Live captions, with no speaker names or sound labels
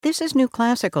This is New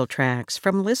Classical Tracks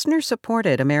from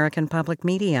listener-supported American Public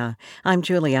Media. I'm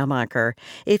Julie Ellmacher.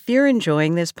 If you're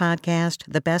enjoying this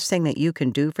podcast, the best thing that you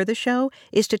can do for the show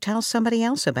is to tell somebody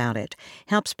else about it.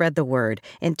 Help spread the word,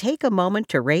 and take a moment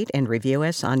to rate and review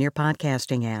us on your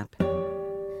podcasting app.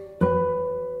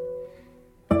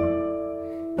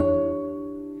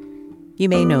 You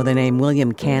may know the name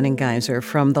William Kanengiser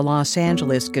from the Los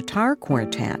Angeles Guitar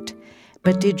Quartet.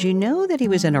 But did you know that he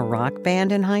was in a rock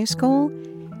band in high school?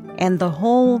 And the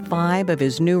whole vibe of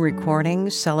his new recording,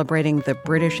 celebrating the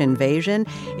British invasion,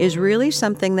 is really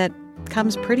something that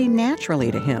comes pretty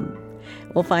naturally to him.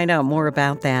 We'll find out more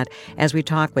about that as we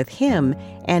talk with him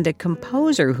and a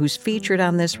composer who's featured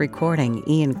on this recording,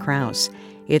 Ian Krauss.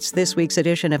 It's this week's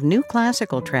edition of New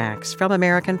Classical Tracks from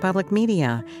American Public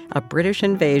Media, A British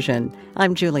Invasion.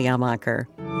 I'm Julie Ellmacher.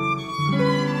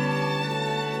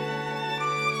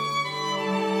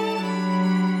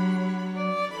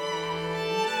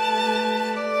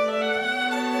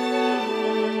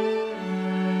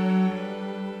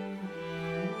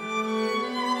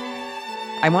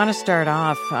 I want to start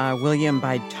off, William,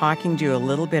 by talking to you a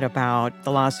little bit about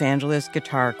the Los Angeles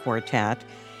Guitar Quartet.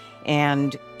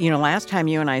 And, last time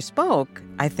you and I spoke,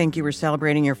 I think you were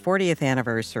celebrating your 40th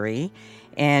anniversary,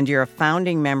 and you're a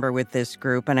founding member with this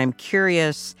group. And I'm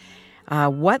curious,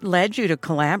 what led you to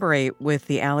collaborate with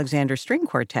the Alexander String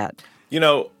Quartet?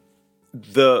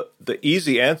 The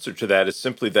easy answer to that is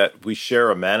simply that we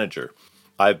share a manager.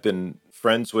 I've been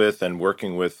friends with and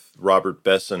working with Robert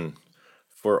Besson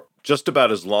for just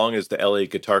about as long as the LA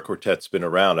Guitar Quartet's been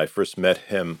around. I first met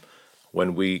him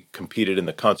when we competed in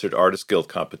the Concert Artist Guild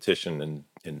competition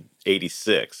in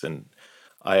 86. And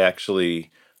I actually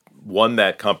won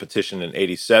that competition in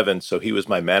 87, so he was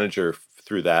my manager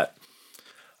through that.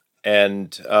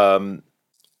 And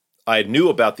I knew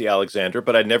about the Alexander,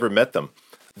 but I'd never met them.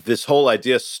 This whole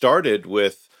idea started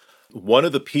with one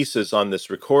of the pieces on this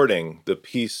recording, the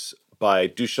piece by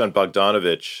Dusan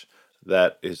Bogdanovich,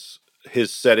 that is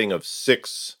his setting of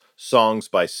 6 songs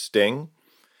by Sting.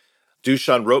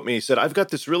 Dusan wrote me, he said, I've got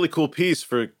this really cool piece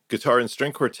for guitar and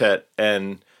string quartet,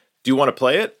 and do you want to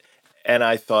play it? And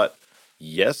I thought,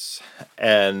 yes.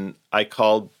 And I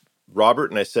called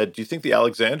Robert and I said, do you think the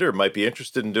Alexander might be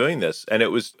interested in doing this? And it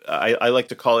was, I like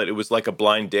to call it was like a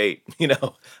blind date,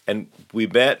 And we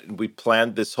met and we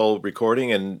planned this whole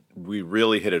recording and we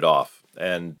really hit it off.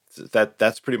 And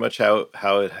that's pretty much how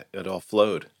it all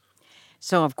flowed.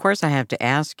 So, of course, I have to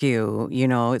ask you,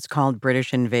 it's called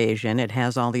British Invasion. It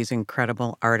has all these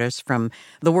incredible artists from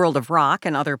the world of rock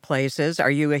and other places. Are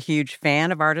you a huge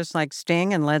fan of artists like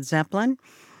Sting and Led Zeppelin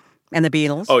and the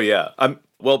Beatles? Oh, yeah.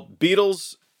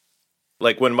 Beatles,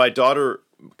 like when my daughter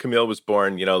Camille was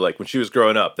born, like when she was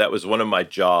growing up, that was one of my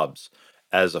jobs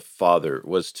as a father,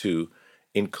 was to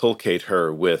inculcate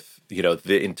her with,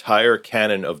 the entire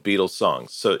canon of Beatles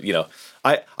songs. So,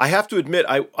 I have to admit,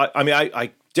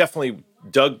 I definitely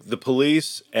dug the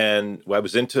Police, and I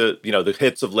was into, the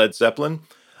hits of Led Zeppelin.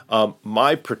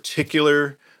 My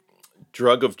particular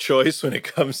drug of choice when it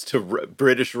comes to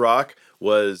British rock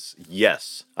was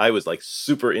Yes. I was like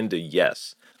super into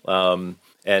Yes,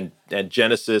 and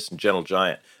Genesis and Gentle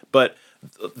Giant. But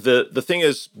the thing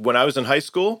is, when I was in high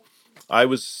school, I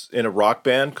was in a rock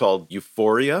band called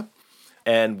Euphoria,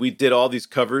 and we did all these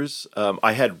covers.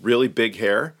 I had really big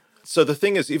hair. So the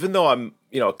thing is, even though I'm,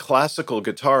 a classical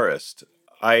guitarist,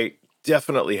 I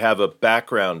definitely have a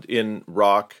background in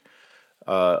rock,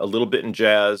 a little bit in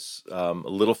jazz, a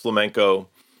little flamenco,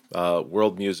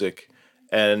 world music.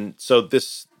 And so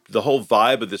the whole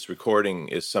vibe of this recording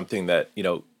is something that,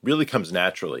 really comes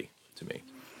naturally to me.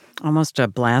 Almost a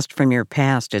blast from your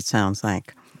past, it sounds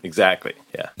like. Exactly,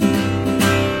 yeah.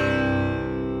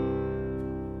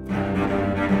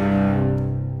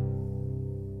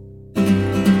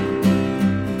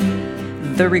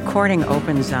 The recording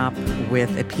opens up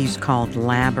with a piece called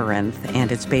Labyrinth,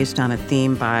 and it's based on a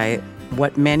theme by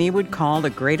what many would call the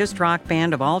greatest rock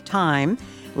band of all time,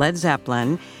 Led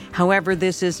Zeppelin. However,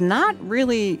 this is not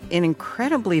really an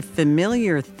incredibly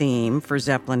familiar theme for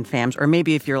Zeppelin fans, or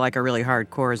maybe if you're like a really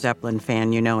hardcore Zeppelin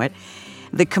fan, you know it.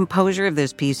 The composer of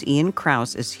this piece, Ian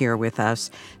Krauss, is here with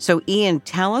us. So, Ian,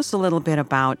 tell us a little bit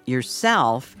about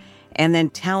yourself, and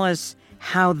then tell us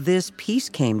how this piece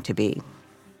came to be.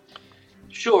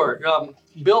 Sure.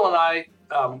 Bill and I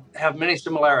have many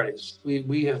similarities.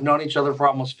 We have known each other for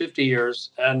almost 50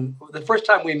 years. And the first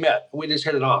time we met, we just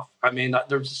hit it off.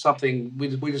 There's just something,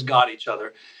 we just got each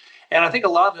other. And I think a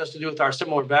lot of it has to do with our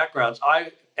similar backgrounds.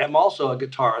 I am also a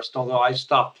guitarist, although I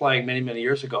stopped playing many, many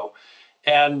years ago.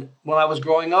 And when I was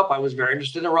growing up, I was very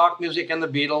interested in rock music and the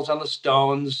Beatles and the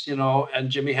Stones,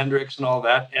 and Jimi Hendrix and all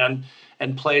that,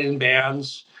 and played in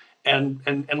bands. and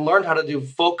learned how to do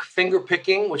folk finger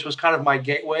picking, which was kind of my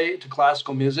gateway to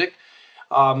classical music.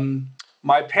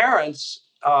 My parents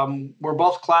were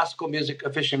both classical music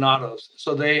aficionados,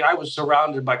 so I was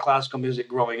surrounded by classical music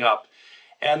growing up.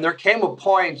 And there came a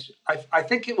point, I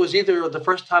think it was either the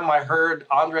first time I heard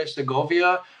Andres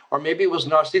Segovia, or maybe it was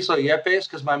Narciso Yepes,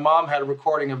 because my mom had a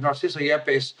recording of Narciso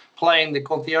Yepes playing the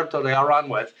Concierto de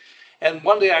Aranjuez. And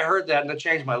one day I heard that, and it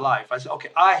changed my life. I said, okay,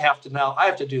 I have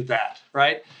to do that,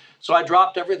 right? So I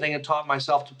dropped everything and taught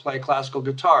myself to play classical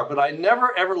guitar. But I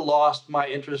never, ever lost my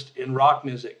interest in rock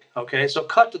music, okay? So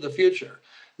cut to the future.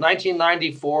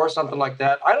 1994, something like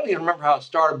that. I don't even remember how it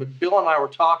started, but Bill and I were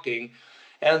talking,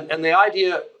 and the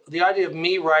idea of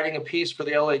me writing a piece for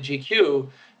the LAGQ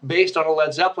based on a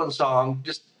Led Zeppelin song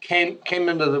just came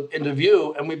into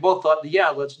view, and we both thought, yeah,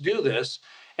 let's do this.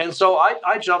 And so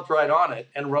I jumped right on it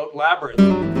and wrote Labyrinth.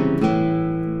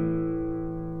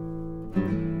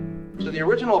 So the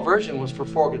original version was for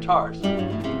 4 guitars.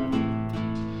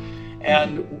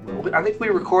 And I think we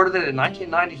recorded it in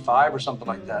 1995 or something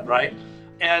like that, right?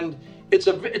 And it's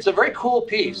a very cool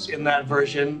piece in that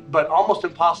version, but almost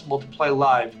impossible to play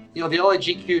live. You know, the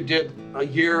LAGQ did a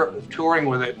year of touring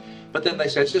with it, but then they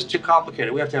said it's just too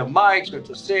complicated. We have to have mics, we have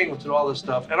to sing, we have to do all this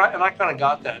stuff. And I kind of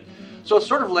got that. So it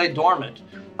sort of lay dormant.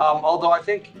 Although I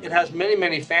think it has many,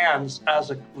 many fans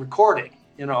as a recording,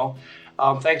 you know,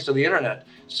 thanks to the internet.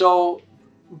 So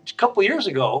a couple years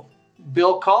ago,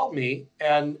 Bill called me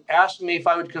and asked me if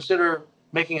I would consider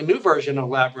making a new version of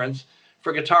Labyrinth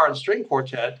for guitar and string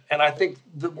quartet. And I think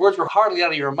the words were hardly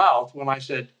out of your mouth when I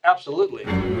said, absolutely.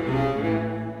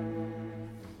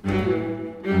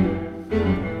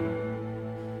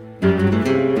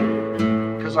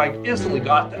 Because I instantly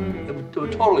got that. It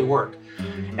would totally work.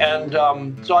 And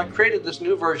so I created this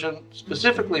new version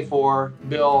specifically for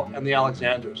Bill and the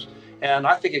Alexanders. And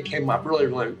I think it came up really,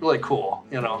 really, really cool,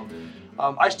 you know.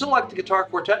 I still like the guitar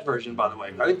quartet version, by the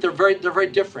way. I think they're very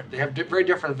different. They have very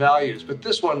different values. But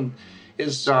this one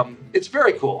is, it's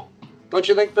very cool. Don't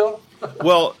you think, Bill?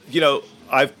 Well, you know,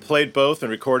 I've played both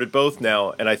and recorded both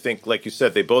now. And I think, like you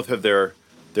said, they both have their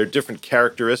different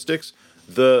characteristics.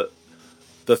 The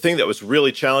thing that was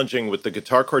really challenging with the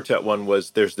guitar quartet one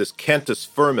was there's this cantus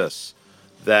firmus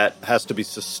that has to be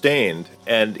sustained.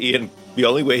 And Ian, the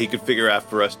only way he could figure out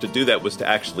for us to do that was to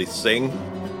actually sing.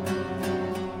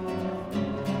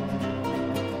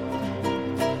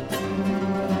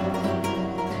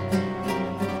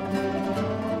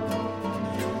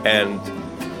 And,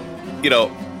 you know,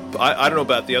 I don't know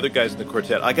about the other guys in the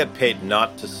quartet. I got paid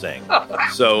not to sing.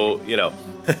 So, you know,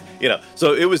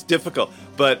 so it was difficult.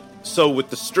 But so with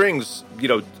the strings, you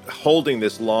know, holding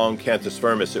this long cantus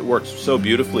firmus, it works so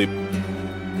beautifully.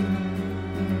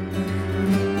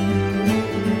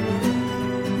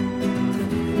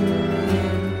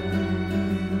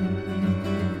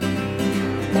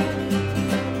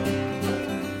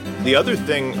 The other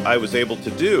thing I was able to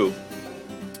do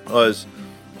was,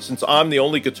 since I'm the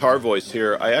only guitar voice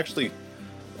here, I actually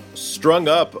strung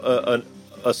up a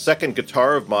second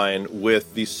guitar of mine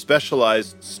with these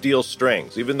specialized steel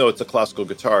strings. Even though it's a classical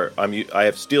guitar, I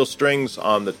have steel strings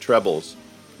on the trebles.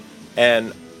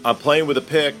 And I'm playing with a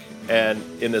pick and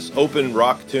in this open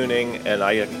rock tuning, and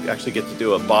I actually get to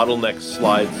do a bottleneck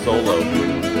slide solo.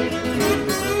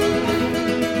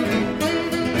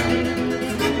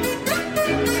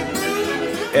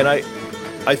 And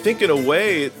I think in a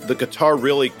way the guitar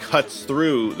really cuts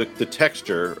through the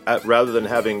texture rather than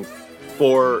having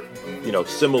 4, you know,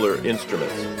 similar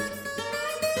instruments.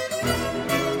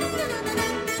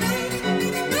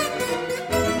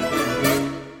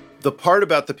 The part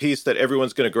about the piece that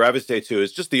everyone's going to gravitate to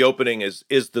is just the opening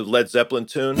is the Led Zeppelin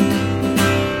tune.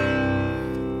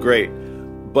 Great.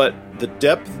 But the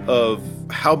depth of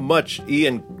how much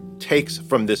Ian takes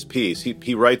from this piece,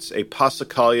 he writes a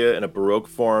passacaglia in a Baroque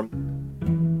form.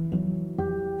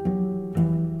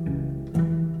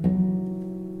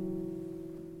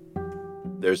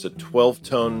 There's a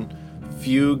 12-tone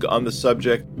fugue on the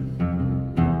subject.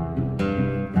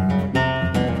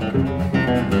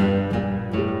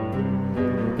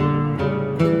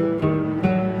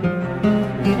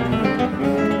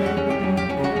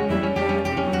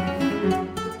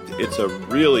 It's a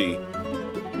really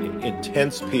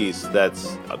intense piece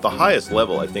that's at the highest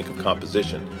level, I think, of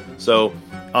composition. So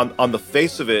on the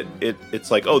face of it, it's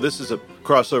like, oh, this is a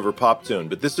crossover pop tune,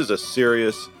 but this is a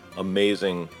serious,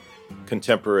 amazing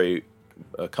contemporary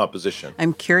composition.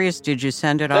 I'm curious, did you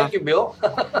send it off? Thank you, Bill.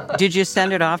 Did you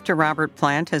send it off to Robert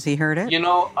Plant? Has he heard it? You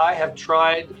know, I have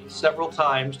tried several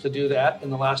times to do that in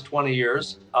the last 20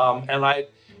 years. And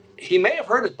He may have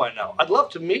heard it by now. I'd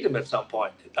love to meet him at some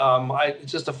point.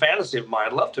 It's just a fantasy of mine.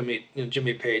 I'd love to meet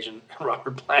Jimmy Page and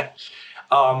Robert Plant.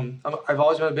 I've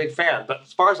always been a big fan, but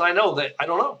as far as I know, I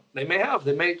don't know. They may have.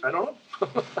 They may. I don't know.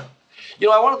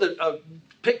 I wanted to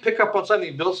pick up on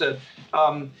something Bill said.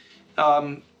 As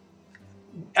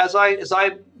I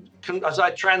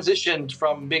transitioned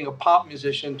from being a pop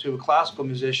musician to a classical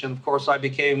musician, of course, I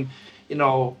became,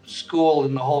 schooled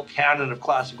in the whole canon of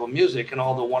classical music and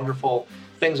all the wonderful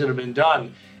things that have been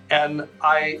done. And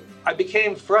I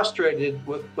became frustrated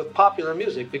with popular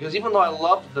music because even though I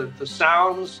loved the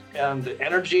sounds and the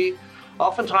energy,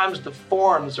 oftentimes the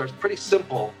forms are pretty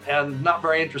simple and not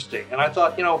very interesting. And I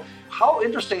thought, how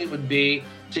interesting it would be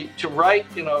to write,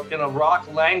 in a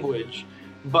rock language,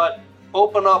 but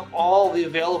open up all the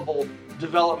available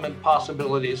development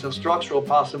possibilities and structural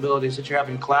possibilities that you have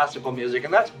in classical music.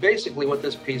 And that's basically what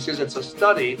this piece is. It's a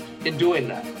study in doing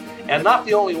that. And not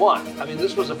the only one. I mean,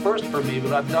 this was a first for me,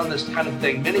 but I've done this kind of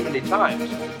thing many, many times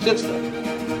since then.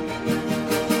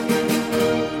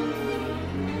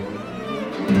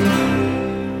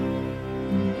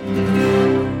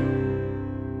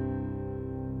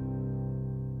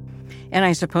 And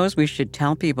I suppose we should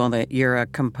tell people that you're a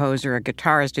composer, a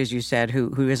guitarist, as you said,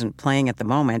 who isn't playing at the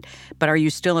moment. But are you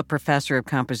still a professor of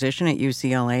composition at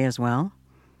UCLA as well?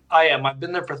 I am. I've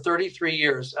been there for 33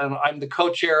 years, and I'm the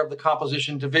co-chair of the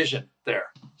composition division there.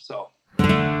 So.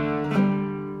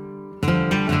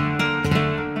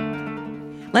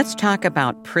 Let's talk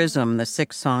about Prism, the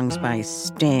 6 songs by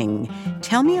Sting.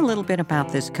 Tell me a little bit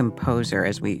about this composer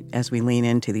as we lean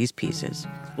into these pieces.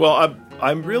 Well,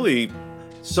 I'm really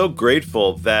so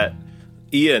grateful that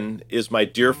Ian is my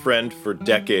dear friend for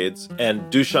decades, and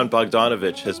Dusan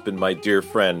Bogdanovic has been my dear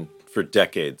friend for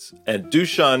decades. And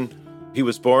Dusan, he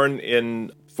was born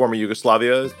in former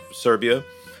Yugoslavia, Serbia,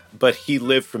 but he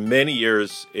lived for many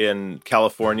years in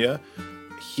California.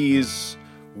 He's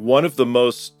one of the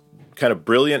most kind of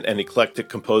brilliant and eclectic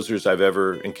composers I've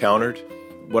ever encountered.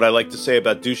 What I like to say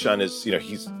about Dusan is,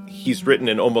 he's written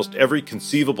in almost every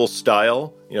conceivable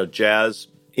style, jazz,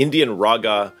 Indian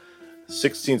raga,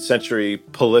 16th century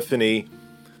polyphony,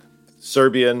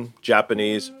 Serbian,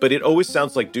 Japanese, but it always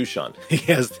sounds like Dusan. He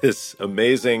has this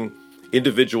amazing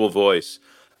individual voice.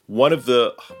 One of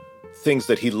the things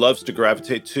that he loves to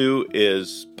gravitate to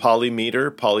is polymeter,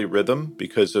 polyrhythm,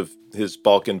 because of his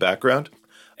Balkan background.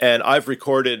 And I've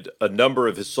recorded a number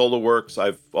of his solo works.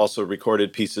 I've also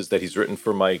recorded pieces that he's written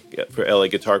for LA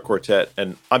Guitar Quartet,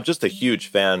 and I'm just a huge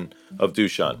fan of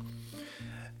Dusan.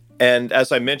 And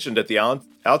as I mentioned at the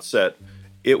outset,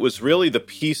 it was really the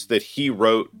piece that he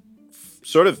wrote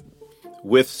sort of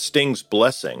with Sting's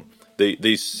blessing,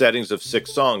 these settings of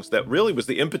 6 songs, that really was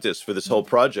the impetus for this whole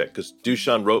project, because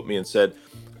Dusan wrote me and said,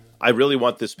 I really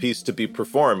want this piece to be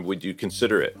performed. Would you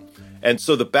consider it? And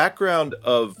so the background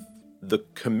of the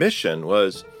commission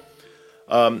was,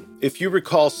 if you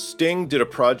recall, Sting did a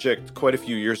project quite a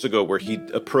few years ago where he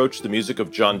approached the music of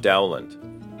John Dowland.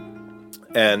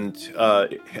 And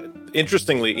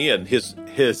interestingly, Ian,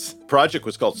 his project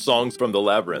was called Songs from the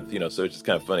Labyrinth, so it's just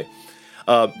kind of funny.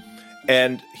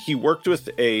 And he worked with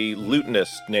a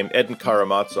lutenist named Edin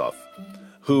Karamazov,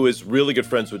 who is really good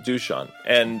friends with Dusan.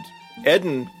 And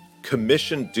Edin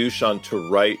commissioned Dusan to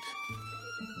write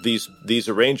these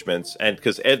arrangements, and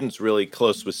because Edin's really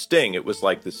close with Sting, it was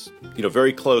like this,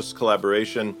 very close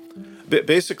collaboration.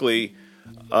 Basically,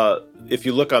 if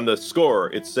you look on the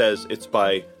score, it says it's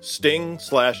by Sting /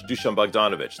 Dusan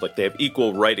Bogdanovic, like they have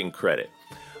equal writing credit.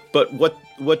 But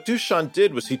what Dusan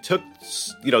did was he took,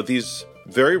 these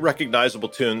very recognizable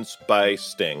tunes by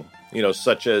Sting,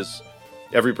 such as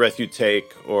Every Breath You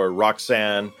Take or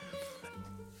Roxanne,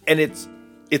 and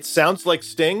it sounds like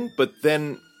Sting, but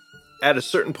then at a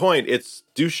certain point, it's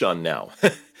Dusan now.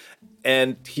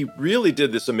 And he really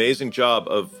did this amazing job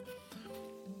of,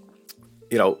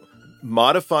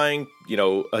 modifying,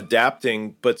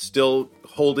 adapting, but still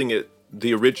holding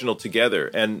the original together.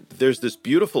 And there's this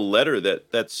beautiful letter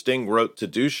that Sting wrote to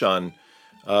Dusan,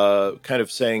 kind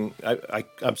of saying,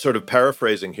 I'm sort of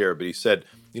paraphrasing here, but he said,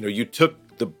 you took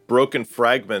the broken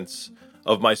fragments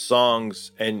of my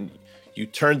songs and you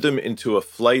turned them into a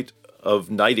flight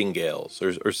of nightingales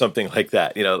or something like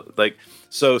that,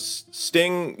 so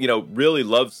Sting, really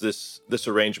loves this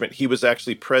arrangement. He was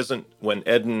actually present when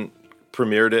Edin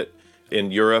premiered it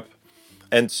in Europe.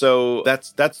 And so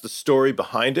that's the story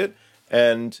behind it.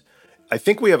 And I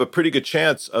think we have a pretty good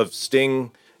chance of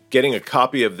Sting getting a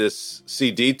copy of this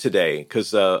CD today,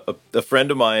 because a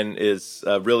friend of mine is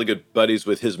really good buddies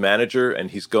with his manager,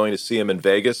 and he's going to see him in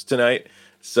Vegas tonight.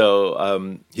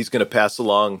 So he's going to pass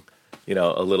along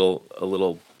a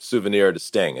little souvenir to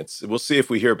Sting. We'll see if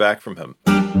we hear back from him.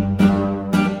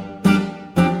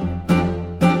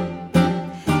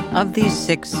 Of these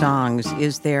 6 songs,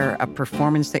 is there a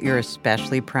performance that you're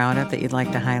especially proud of that you'd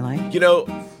like to highlight? You know,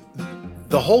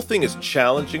 the whole thing is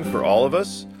challenging for all of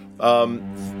us.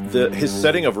 His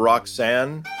setting of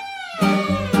Roxanne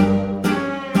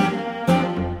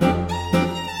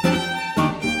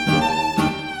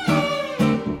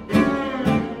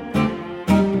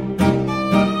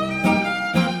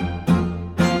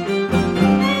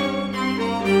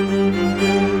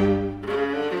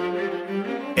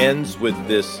ends with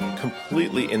this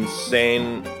completely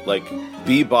insane, like,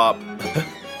 bebop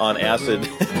on acid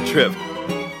trip.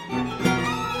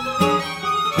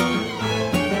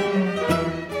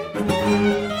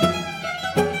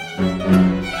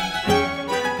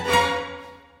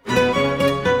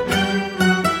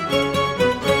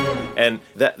 And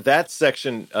that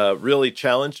section really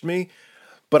challenged me.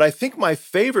 But I think my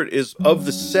favorite is of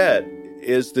the set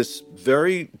is this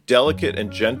very delicate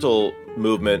and gentle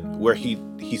movement where he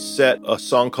set a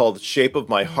song called Shape of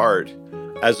My Heart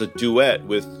as a duet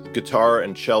with guitar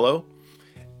and cello.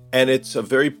 And it's a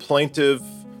very plaintive,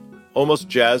 almost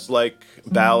jazz-like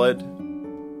ballad.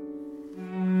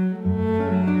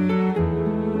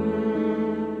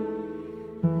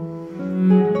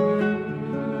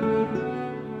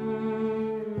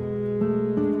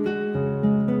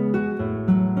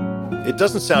 It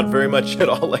doesn't sound very much at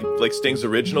all like Sting's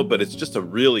original, but it's just a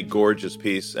really gorgeous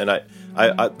piece, and I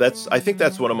think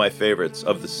that's one of my favorites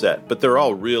of the set. But they're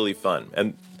all really fun,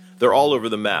 and they're all over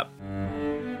the map.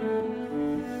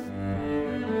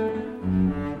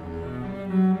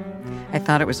 I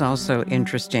thought it was also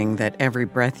interesting that Every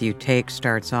Breath You Take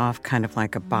starts off kind of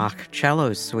like a Bach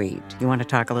cello suite. You want to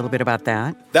talk a little bit about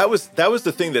that? That was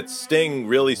the thing that Sting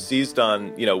really seized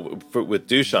on, with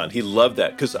Dushan. He loved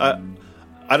that because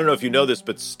I don't know if you know this,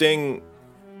 but Sting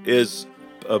is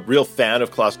a real fan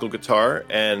of classical guitar,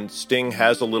 and Sting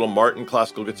has a little Martin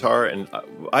classical guitar. And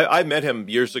I met him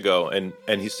years ago, and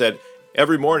he said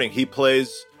every morning he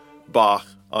plays Bach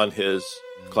on his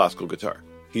classical guitar.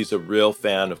 He's a real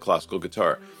fan of classical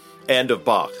guitar and of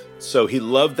Bach. So he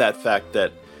loved that fact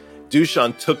that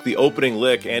Dushan took the opening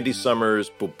lick, Andy Summers,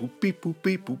 boop, boop, beep, boop,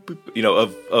 beep, boop, beep,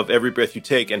 of Every Breath You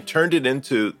Take, and turned it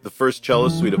into the first cello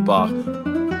suite of Bach.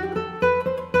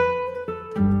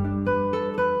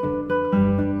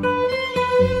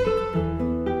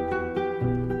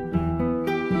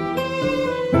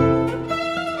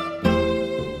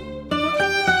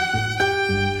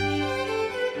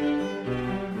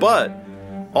 But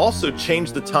also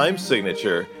changed the time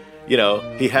signature.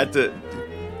 He had to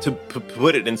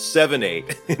put it in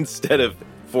 7/8 instead of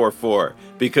 4/4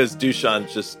 because Dushan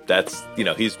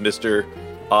he's Mr.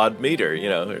 Odd meter,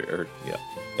 or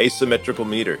asymmetrical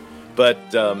meter. But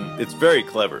it's very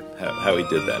clever how he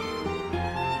did that.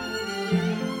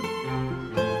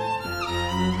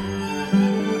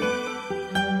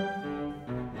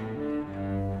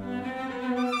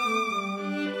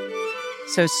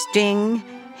 So Sting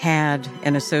had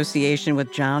an association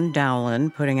with John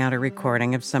Dowland putting out a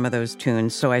recording of some of those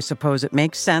tunes. So I suppose it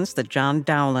makes sense that John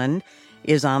Dowland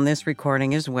is on this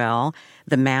recording as well,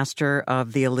 the master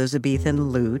of the Elizabethan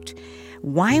lute.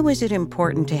 Why was it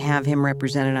important to have him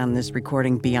represented on this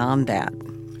recording beyond that?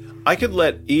 I could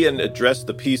let Ian address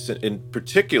the piece in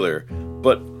particular,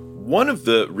 but one of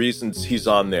the reasons he's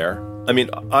on there,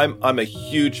 I'm a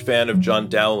huge fan of John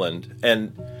Dowland,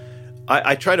 and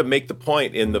I try to make the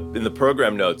point in the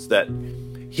program notes that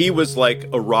he was like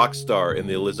a rock star in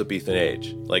the Elizabethan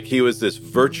age. Like, he was this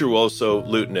virtuoso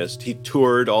lutenist. He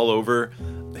toured all over.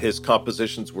 His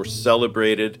compositions were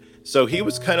celebrated. So he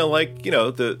was kind of like,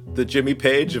 the Jimmy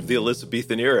Page of the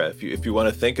Elizabethan era, if you want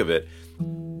to think of it.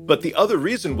 But the other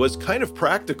reason was kind of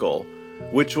practical,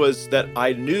 which was that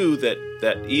I knew that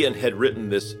Ian had written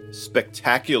this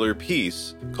spectacular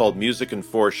piece called Music in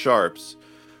Four Sharps,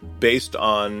 based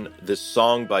on this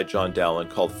song by John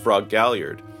Dowland called Frog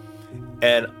Galliard.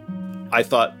 And I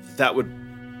thought that would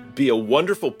be a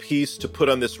wonderful piece to put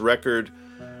on this record,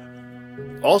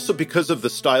 also because of the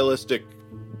stylistic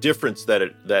difference that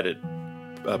it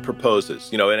proposes,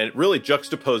 and it really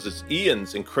juxtaposes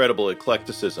Ian's incredible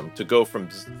eclecticism to go from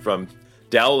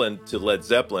Dowland to Led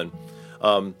Zeppelin.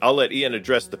 I'll let Ian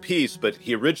address the piece, but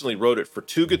he originally wrote it for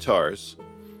 2 guitars.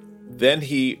 Then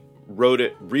he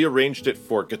rearranged it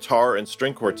for guitar and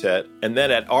string quartet, and then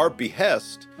at our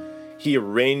behest, he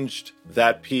arranged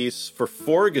that piece for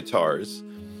 4 guitars.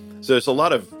 So there's a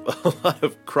lot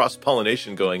of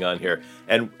cross-pollination going on here.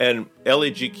 And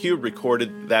LAGQ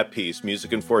recorded that piece,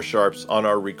 Music in Four Sharps, on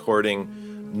our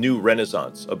recording New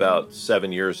Renaissance about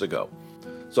 7 years ago.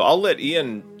 So I'll let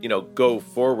Ian, go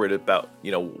forward about,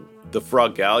 the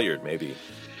Frog Galliard, maybe.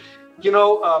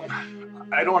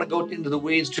 I don't want to go into the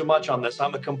weeds too much on this.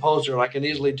 I'm a composer. I can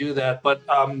easily do that. But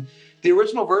the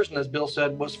original version, as Bill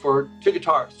said, was for two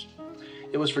guitars.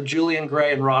 It was for Julian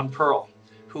Gray and Ron Pearl,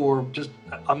 who were just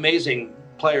amazing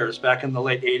players back in the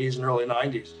late 80s and early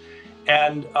 90s.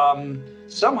 And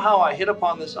somehow I hit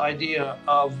upon this idea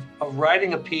of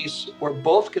writing a piece where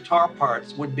both guitar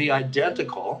parts would be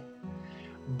identical,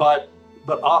 but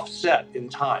offset in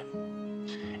time.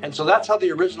 And so that's how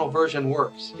the original version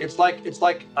works. It's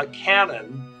like a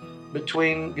canon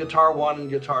between guitar one and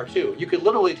guitar two. You could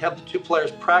literally have the two players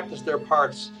practice their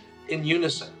parts in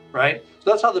unison, right?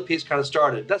 So that's how the piece kind of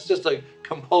started. That's just a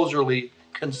composerly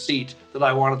conceit that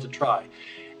I wanted to try.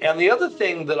 And the other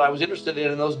thing that I was interested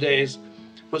in those days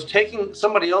was taking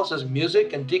somebody else's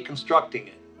music and deconstructing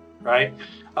it, right?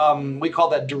 We call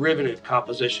that derivative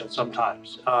composition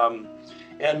sometimes.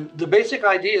 And the basic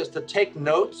idea is to take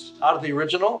notes out of the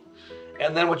original,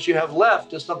 and then what you have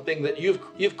left is something that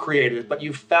you've created, but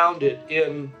you found it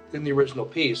in the original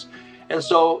piece. And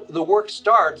so the work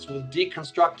starts with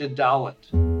deconstructed Dowland.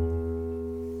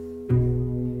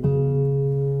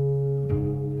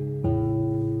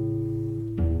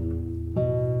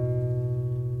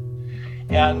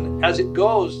 And as it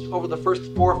goes over the first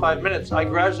 4 or 5 minutes, I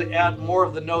gradually add more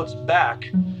of the notes back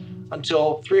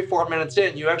until 3 or 4 minutes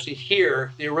in, you actually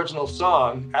hear the original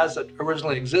song as it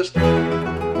originally existed. And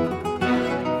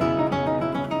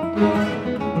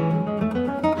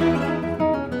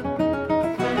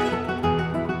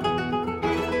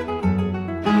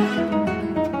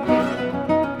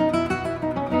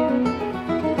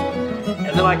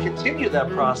then I continue that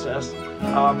process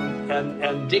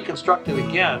and deconstruct it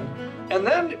again. And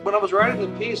then when I was writing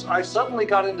the piece, I suddenly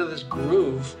got into this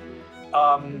groove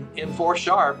in 4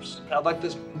 sharps, like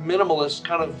this minimalist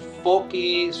kind of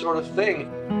folky sort of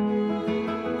thing.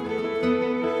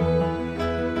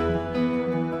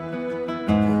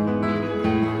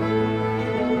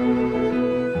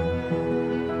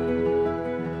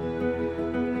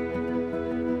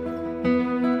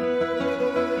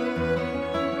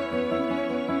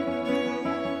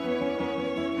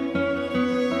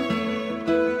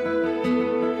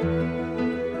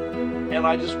 And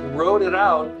I just wrote it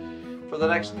out for the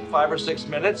next 5 or 6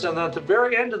 minutes, and then at the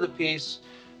very end of the piece,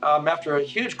 after a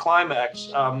huge climax,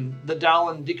 the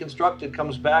Dowland deconstructed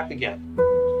comes back again.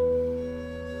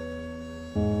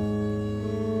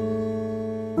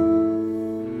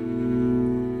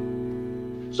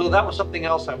 So that was something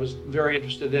else I was very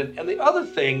interested in. And the other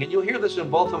thing, and you'll hear this in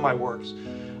both of my works,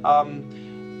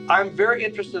 I'm very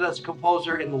interested as a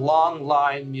composer in long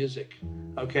line music.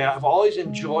 Okay, I've always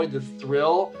enjoyed the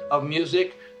thrill of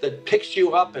music that picks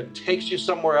you up and takes you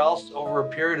somewhere else over a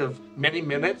period of many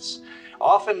minutes,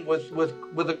 often with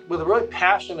a really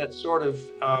passionate sort of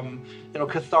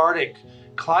cathartic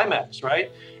climax,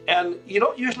 right? And you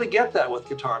don't usually get that with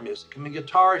guitar music. I mean,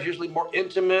 guitar is usually more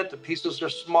intimate. The pieces are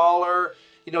smaller.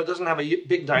 It doesn't have a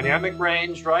big dynamic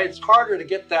range, right? It's harder to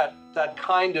get that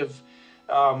kind of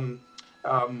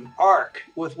arc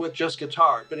with just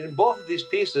guitar. But in both of these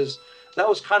pieces, that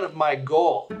was kind of my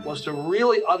goal, was to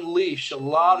really unleash a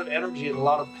lot of energy and a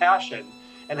lot of passion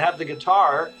and have the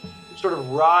guitar sort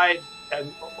of ride and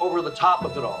over the top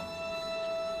of it all.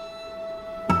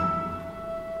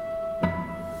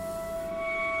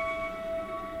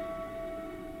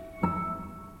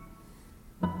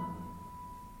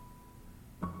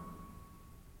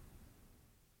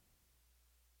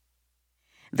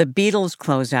 The Beatles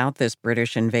close out this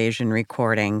British Invasion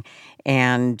recording,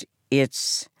 and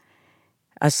it's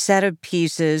a set of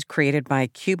pieces created by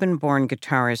Cuban-born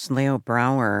guitarist Leo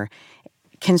Brouwer.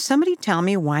 Can somebody tell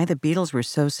me why the Beatles were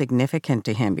so significant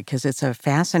to him? Because it's a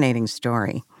fascinating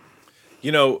story.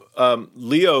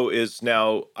 Leo is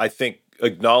now, I think,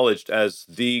 acknowledged as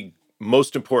the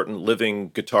most important living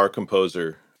guitar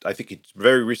composer. I think he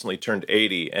very recently turned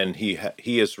 80, and he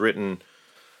has written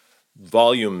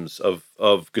volumes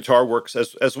of guitar works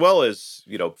as well as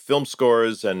film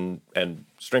scores and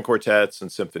string quartets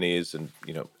and symphonies,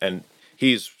 and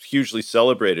he's hugely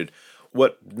celebrated.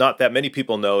 What not that many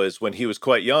people know is when he was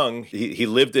quite young, he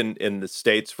lived in the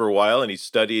States for a while, and he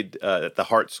studied at the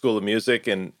Hart School of Music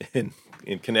in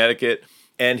Connecticut,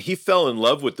 and he fell in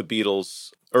love with the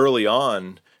Beatles early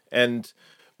on. And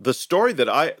the story that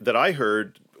I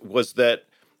heard was that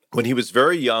when he was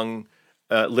very young,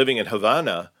 living in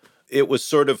Havana, it was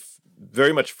sort of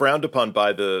very much frowned upon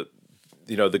by the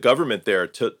government there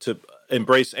to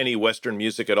embrace any Western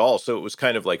music at all. So it was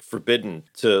kind of like forbidden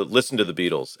to listen to the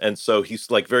Beatles. And so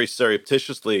he's like very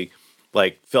surreptitiously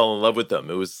fell in love with them.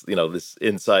 It was, this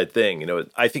inside thing.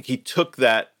 I think he took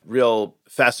that real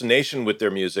fascination with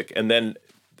their music and then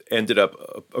ended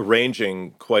up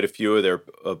arranging quite a few of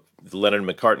the Lennon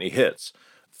and McCartney hits.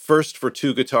 First for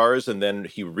two guitars, and then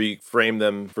he reframed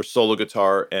them for solo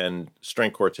guitar and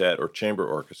string quartet or chamber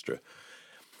orchestra.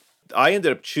 I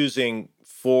ended up choosing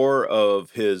 4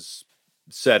 of his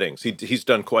settings. He's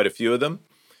done quite a few of them,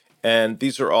 and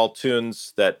these are all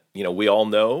tunes that we all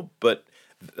know. But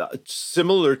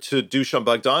similar to Dusan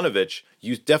Bogdanovich,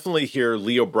 you definitely hear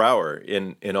Leo Brouwer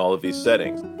in all of these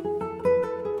settings.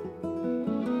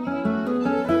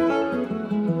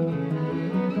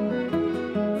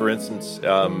 For instance,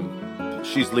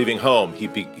 She's Leaving Home. He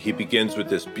begins with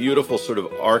this beautiful sort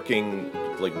of arcing,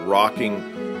 like rocking,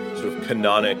 sort of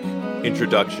canonic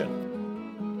introduction.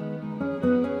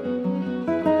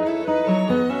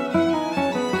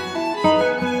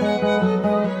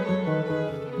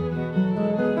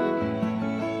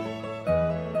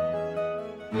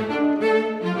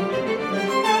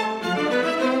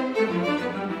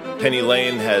 Penny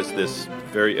Lane has this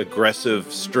very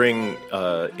aggressive string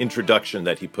introduction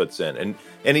that he puts in,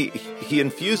 and he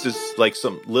infuses like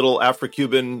some little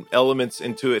Afro-Cuban elements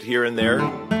into it here and there.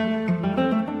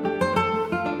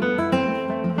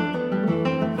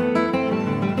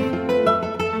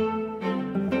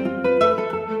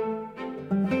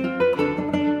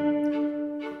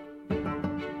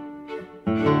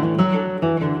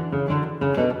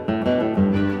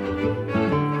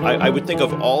 I would think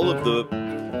of all of the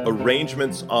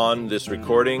arrangements on this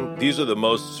recording, these are the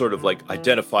most sort of like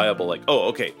identifiable, like, oh,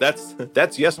 okay,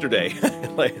 that's yesterday.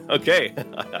 Like, okay,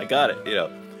 I got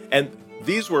it, And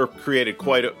these were created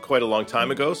quite a long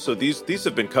time ago, so these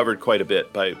have been covered quite a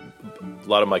bit by a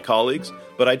lot of my colleagues,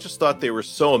 but I just thought they were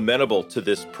so amenable to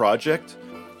this project,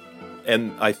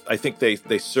 and I think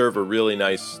they serve a really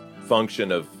nice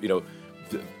function of,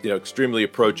 extremely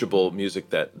approachable music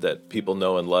that people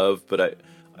know and love, but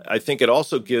I think it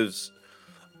also gives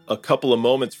a couple of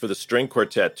moments for the string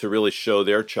quartet to really show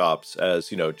their chops as,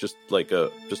 just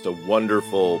a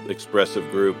wonderful, expressive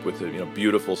group with a,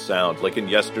 beautiful sound. Like in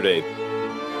Yesterday.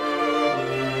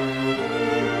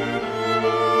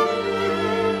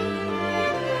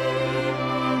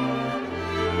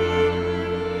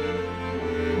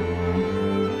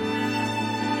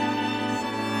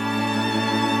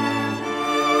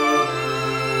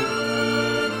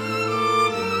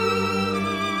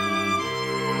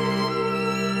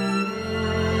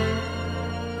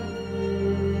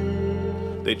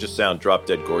 They just sound drop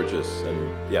dead gorgeous,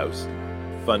 and yeah, it was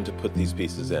fun to put these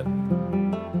pieces in.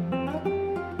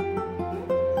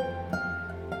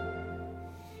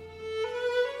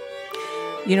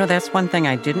 That's one thing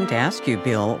I didn't ask you,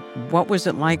 Bill. What was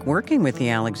it like working with the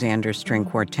Alexander String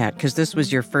Quartet? Because this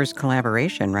was your first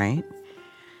collaboration, right?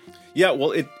 Yeah,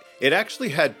 well, it actually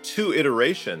had 2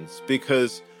 iterations,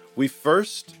 because we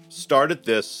first started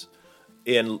this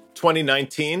in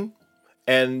 2019.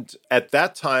 And at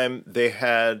that time, they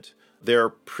had their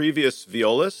previous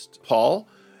violist, Paul,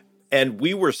 and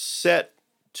we were set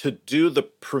to do the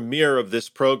premiere of this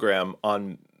program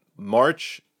on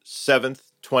March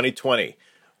 7th, 2020.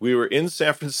 We were in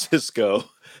San Francisco,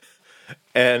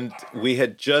 and we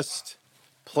had just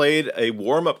played a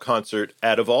warm-up concert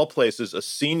at, of all places, a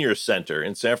senior center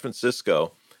in San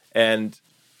Francisco, and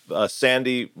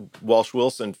Sandy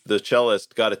Walsh-Wilson, the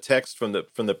cellist, got a text from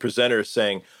the presenter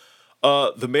saying,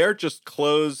 the mayor just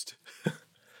closed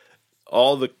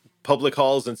all the public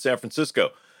halls in San Francisco.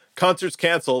 Concerts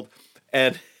canceled,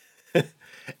 and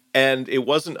it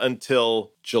wasn't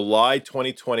until July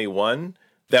 2021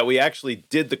 that we actually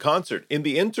did the concert. In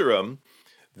the interim,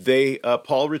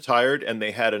 Paul retired, and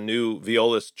they had a new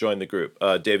violist join the group,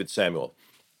 David Samuel.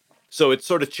 So it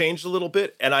sort of changed a little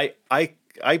bit, and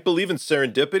I believe in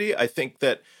serendipity. I think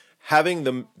that having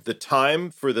the time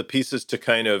for the pieces to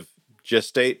kind of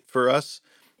gestate for us,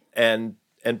 and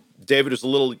David is a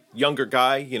little younger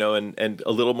guy, and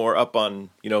a little more up on,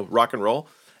 rock and roll.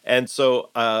 And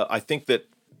so I think that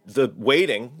the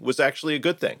waiting was actually a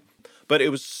good thing. But it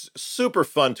was super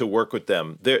fun to work with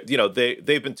them. They've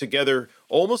been together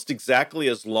almost exactly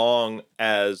as long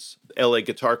as LA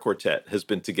Guitar Quartet has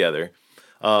been together.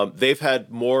 They've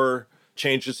had more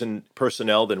changes in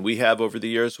personnel than we have over the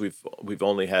years. We've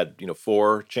only had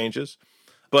 4 changes.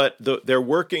 But their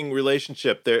working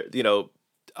relationship,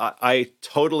 I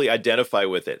totally identify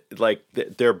with it. Like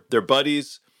they're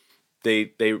buddies.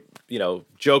 They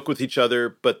joke with each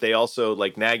other, but they also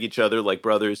like nag each other like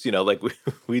brothers. Like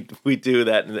we do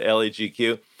that in the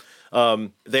LAGQ.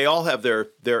 They all have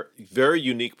their very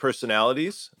unique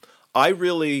personalities. I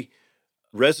really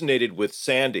resonated with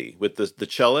Sandy, with the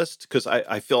cellist, because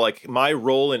I feel like my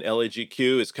role in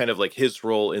LAGQ is kind of like his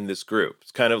role in this group.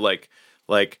 It's kind of like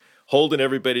holding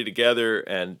everybody together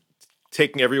and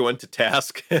taking everyone to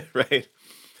task, right?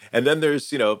 And then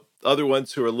there's, other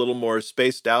ones who are a little more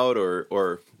spaced out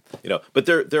or but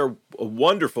they're a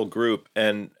wonderful group.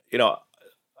 And,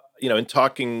 in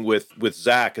talking with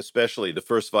Zach, especially the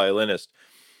first violinist,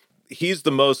 he's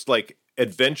the most like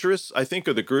adventurous, I think,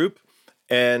 of the group.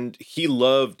 And he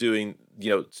loved doing,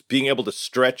 being able to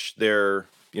stretch their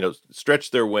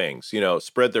wings,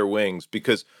 spread their wings,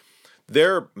 because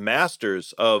they're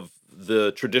masters of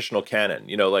the traditional canon,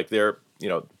 like they're,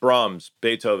 Brahms,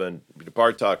 Beethoven,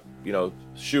 Bartok,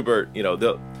 Schubert,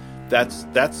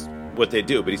 that's what they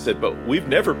do. But he said, but we've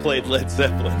never played Led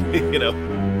Zeppelin,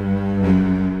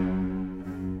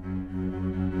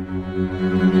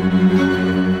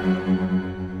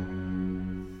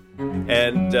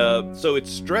 And so it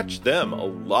stretched them a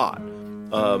lot,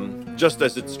 just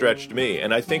as it stretched me.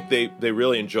 And I think they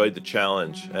really enjoyed the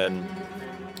challenge, and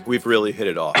we've really hit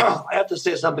it off. I have to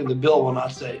say something that Bill will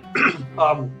not say.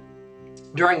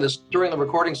 During the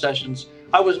recording sessions,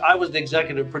 I was the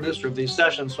executive producer of these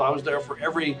sessions, so I was there for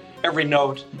every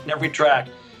note and every track.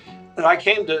 And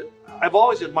I've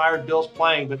always admired Bill's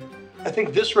playing, but I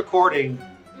think this recording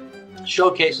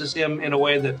showcases him in a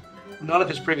way that none of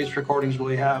his previous recordings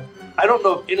really have. I don't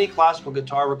know of any classical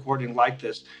guitar recording like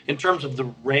this in terms of the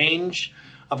range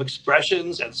of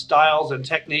expressions and styles and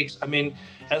techniques. I mean,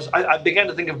 as I began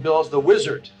to think of Bill as the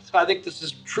wizard. I think this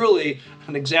is truly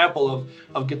an example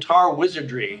of guitar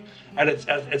wizardry at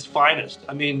its finest.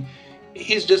 I mean,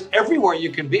 he's just everywhere you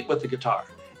can be with the guitar.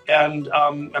 And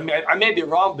I may be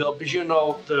wrong, Bill, because you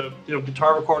know the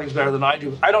guitar recordings better than I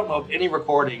do. I don't know of any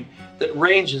recording that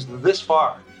ranges this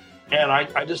far. And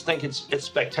I just think it's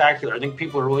spectacular. I think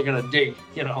people are really going to dig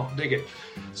it.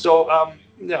 So,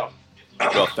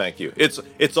 Well, thank you.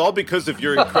 It's all because of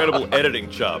your incredible editing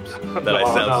chops that I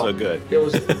sound so good. It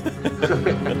was.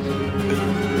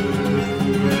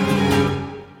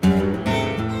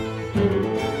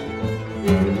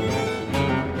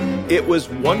 It was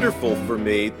wonderful for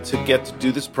me to get to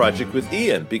do this project with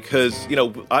Ian because,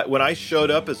 when I showed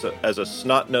up as a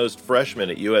snot-nosed freshman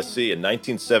at USC in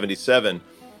 1977,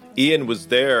 Ian was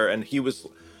there, and he was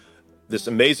this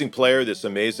amazing player, this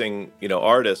amazing,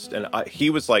 artist. And he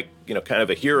was like, kind of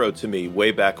a hero to me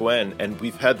way back when. And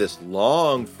we've had this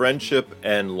long friendship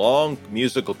and long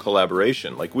musical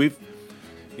collaboration. Like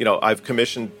I've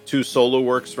commissioned 2 solo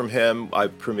works from him.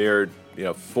 I've premiered,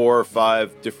 4 or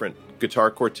 5 different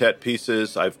guitar quartet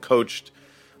pieces. I've coached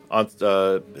on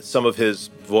some of his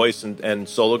voice and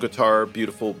solo guitar,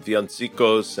 beautiful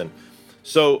villancicos. And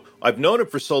so I've known him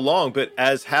for so long, but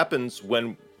as happens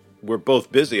when we're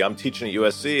both busy, I'm teaching at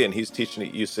USC and he's teaching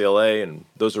at UCLA, and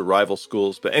those are rival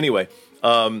schools. But anyway.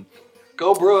 Go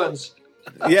Bruins.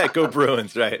 Yeah, go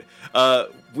Bruins, right.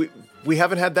 We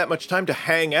haven't had that much time to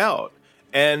hang out.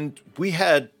 And we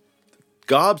had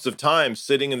gobs of time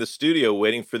sitting in the studio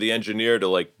waiting for the engineer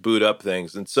to boot up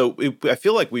things. And so I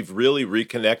feel like we've really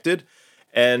reconnected.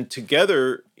 And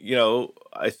together,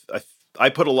 I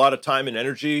put a lot of time and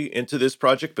energy into this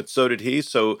project, but so did he.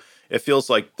 So it feels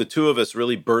like the two of us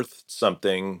really birthed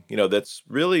something, that's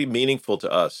really meaningful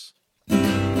to us.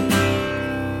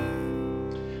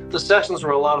 The sessions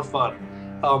were a lot of fun.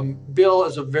 Bill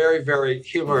is a very, very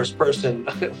humorous person.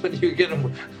 When you get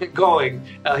him going,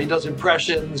 he does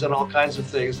impressions and all kinds of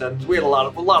things, and we had a lot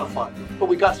of fun. But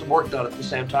we got some work done at the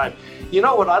same time.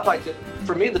 What I'd like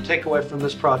for me, the takeaway from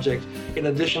this project, in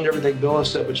addition to everything Bill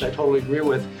has said, which I totally agree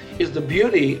with, is the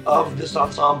beauty of this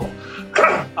ensemble.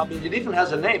 I mean, it even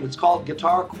has a name. It's called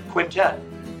Guitar Quintet,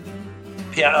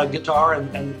 guitar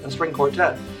and string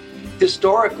quartet.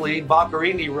 Historically,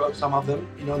 Boccherini wrote some of them,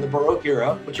 in the Baroque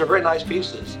era, which are very nice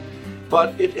pieces.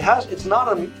 But it's not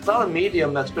a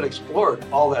medium that's been explored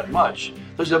all that much.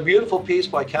 There's a beautiful piece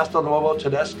by Castelnuovo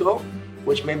Tedesco,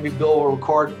 which maybe Bill will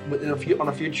record on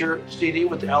a future CD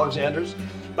with the Alexanders.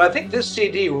 But I think this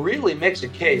CD really makes a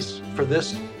case for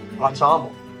this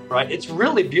ensemble, right? It's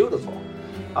really beautiful.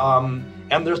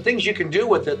 And there's things you can do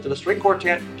with it that a string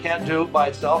quartet can't do by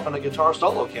itself and a guitar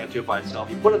solo can't do by itself.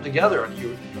 You put them together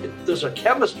and there's a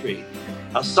chemistry,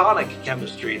 a sonic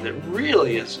chemistry that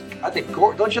really is, I think,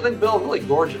 don't you think, Bill, really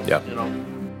gorgeous? Yeah.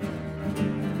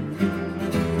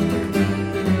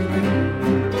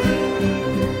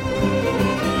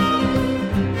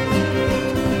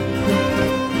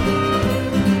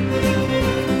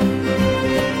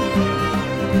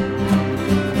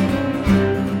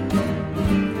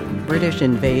 British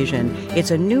Invasion. It's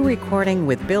a new recording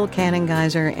with Bill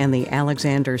Kanengiser and the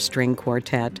Alexander String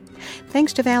Quartet.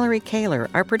 Thanks to Valerie Kaler,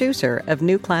 our producer of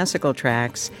New Classical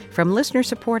Tracks. From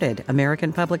listener-supported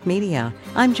American Public Media,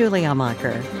 I'm Julie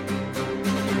Amacher.